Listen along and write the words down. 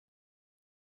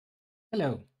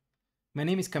Hello, my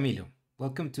name is Camilo.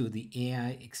 Welcome to the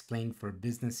AI Explained for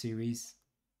Business series,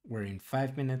 where in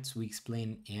 5 minutes we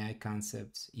explain AI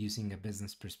concepts using a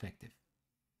business perspective.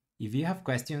 If you have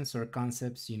questions or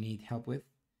concepts you need help with,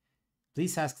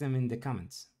 please ask them in the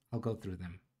comments. I'll go through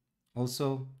them.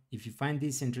 Also, if you find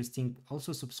this interesting,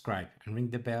 also subscribe and ring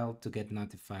the bell to get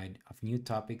notified of new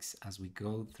topics as we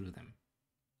go through them.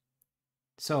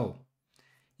 So,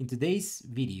 in today's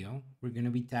video, we're going to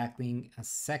be tackling a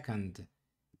second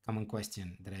common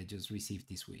question that I just received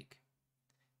this week.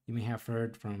 You may have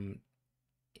heard from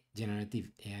generative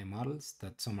AI models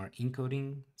that some are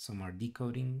encoding, some are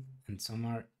decoding, and some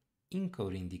are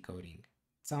encoding decoding.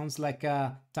 Sounds like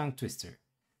a tongue twister.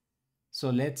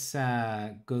 So let's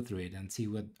go through it and see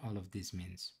what all of this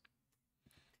means.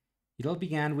 It all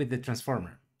began with the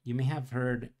transformer. You may have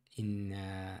heard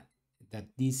that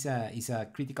this is a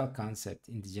critical concept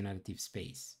in the generative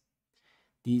space.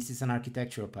 This is an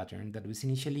architectural pattern that was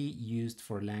initially used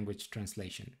for language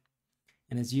translation.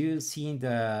 And as you'll see in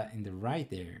the right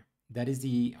there, that is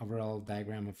the overall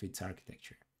diagram of its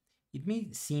architecture. It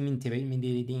may seem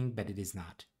intimidating, but it is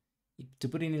not. To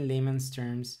put it in layman's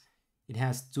terms, it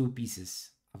has two pieces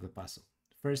of the puzzle.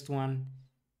 The first one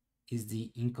is the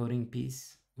encoding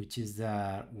piece, which is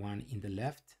the one in the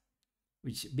left,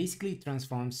 which basically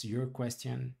transforms your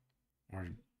question or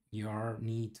your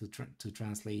need to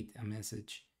translate a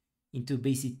message into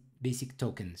basic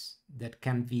tokens that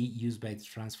can be used by the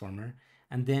transformer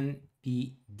and then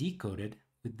be decoded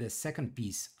with the second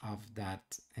piece of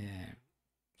that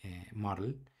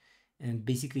model and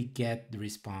basically get the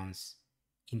response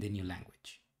in the new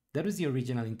language. That was the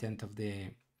original intent of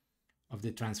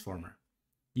the transformer.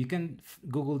 You can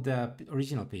Google the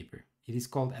original paper. It is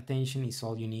called "Attention is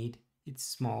All You Need." It's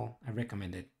small. I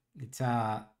recommend it. It's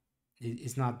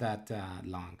not that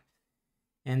long,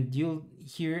 and you'll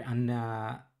hear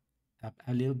a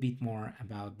little bit more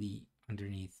about the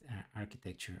underneath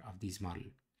architecture of this model.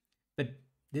 But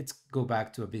let's go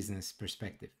back to a business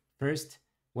perspective. First,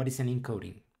 what is an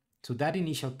encoding? So that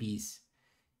initial piece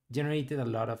generated a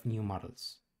lot of new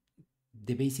models.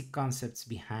 The basic concepts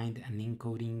behind an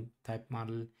encoding type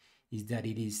model is that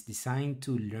it is designed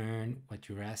to learn what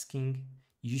you're asking.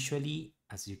 Usually,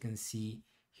 as you can see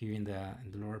here in the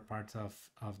lower part of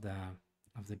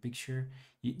the picture,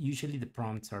 usually the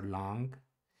prompts are long,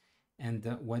 and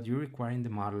what you require in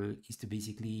the model is to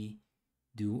basically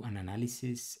do an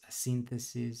analysis, a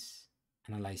synthesis,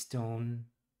 analyze tone,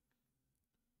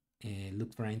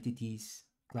 look for entities,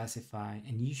 classify,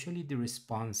 and usually the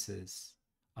responses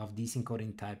of these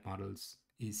encoding type models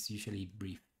is usually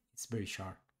brief. It's very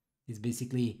short. It's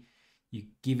basically you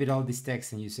give it all this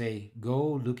text and you say,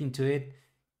 go look into it,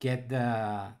 get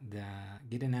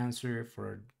an answer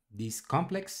for this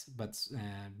complex but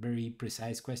very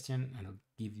precise question, and I'll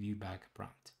give you back a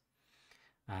prompt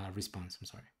response. I'm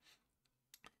sorry.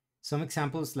 Some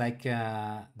examples like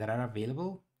that are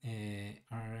available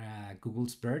are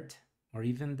Google's BERT or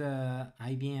even the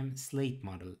IBM Slate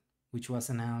model, which was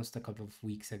announced a couple of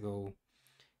weeks ago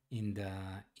in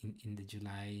the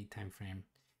July timeframe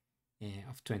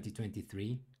of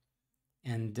 2023.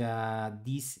 And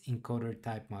these encoder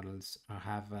type models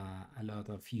have a lot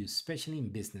of use, especially in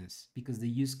business, because the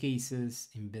use cases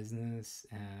in business,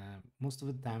 most of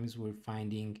the times we're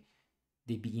finding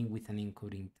they begin with an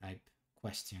encoding type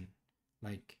question,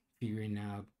 like figuring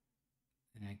out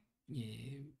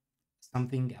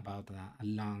something about a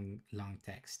long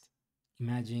text.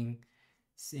 Imagine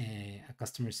a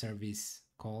customer service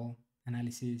call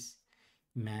analysis.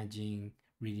 Imagine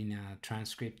reading a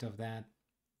transcript of that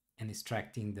and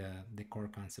extracting the core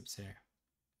concepts there.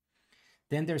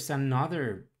 Then there's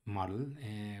another model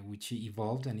which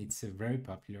evolved, and it's very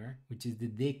popular, which is the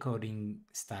decoding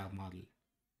style model.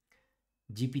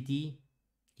 GPT,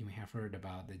 you may have heard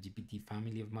about the GPT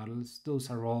family of models.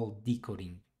 Those are all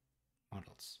decoding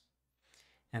models.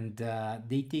 And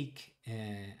they take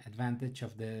advantage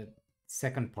of the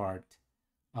second part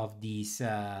of this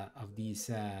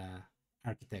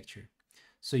architecture.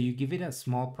 So you give it a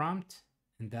small prompt,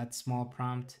 and that small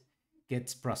prompt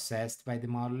gets processed by the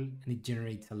model, and it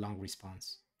generates a long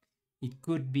response. It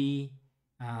could be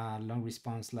a long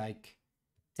response like,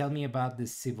 tell me about the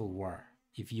Civil War.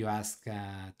 If you ask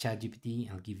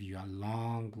ChatGPT, I'll give you a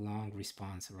long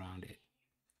response around it.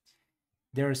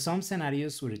 There are some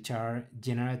scenarios which are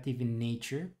generative in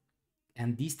nature,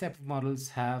 and these type of models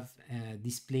have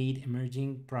displayed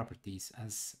emerging properties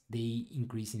as they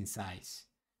increase in size.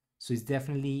 So it's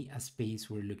definitely a space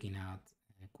we're looking at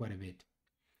quite a bit.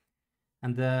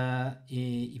 And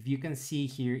if you can see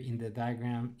here in the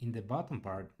diagram in the bottom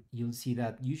part, you'll see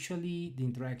that usually the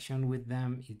interaction with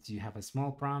them is you have a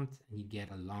small prompt and you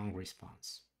get a long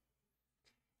response.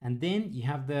 And then you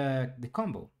have the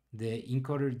combo, the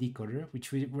encoder decoder,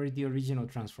 which were the original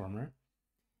transformer.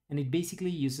 And it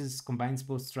basically combines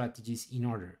both strategies in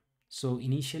order. So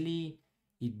initially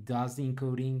it does the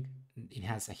encoding, it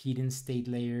has a hidden state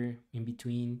layer in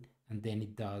between, and then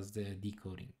it does the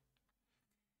decoding.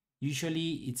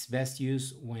 Usually it's best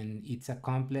used when it's a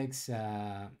complex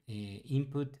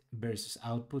input versus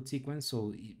output sequence.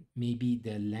 So maybe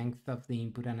the length of the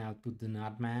input and output do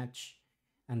not match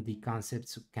and the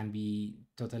concepts can be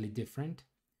totally different.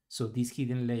 So this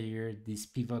hidden layer, this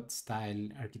pivot style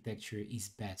architecture is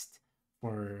best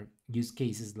for use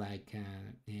cases like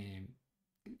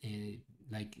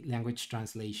language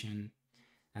translation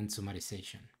and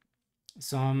summarization.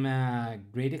 Some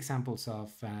great examples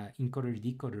of encoder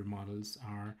decoder models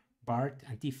are BART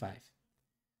and T5.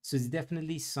 So it's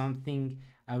definitely something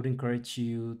I would encourage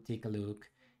you take a look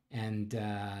and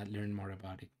learn more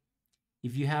about it.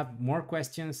 If you have more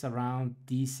questions around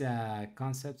these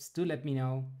concepts, do let me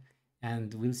know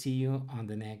and we'll see you on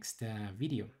the next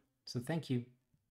video. So thank you.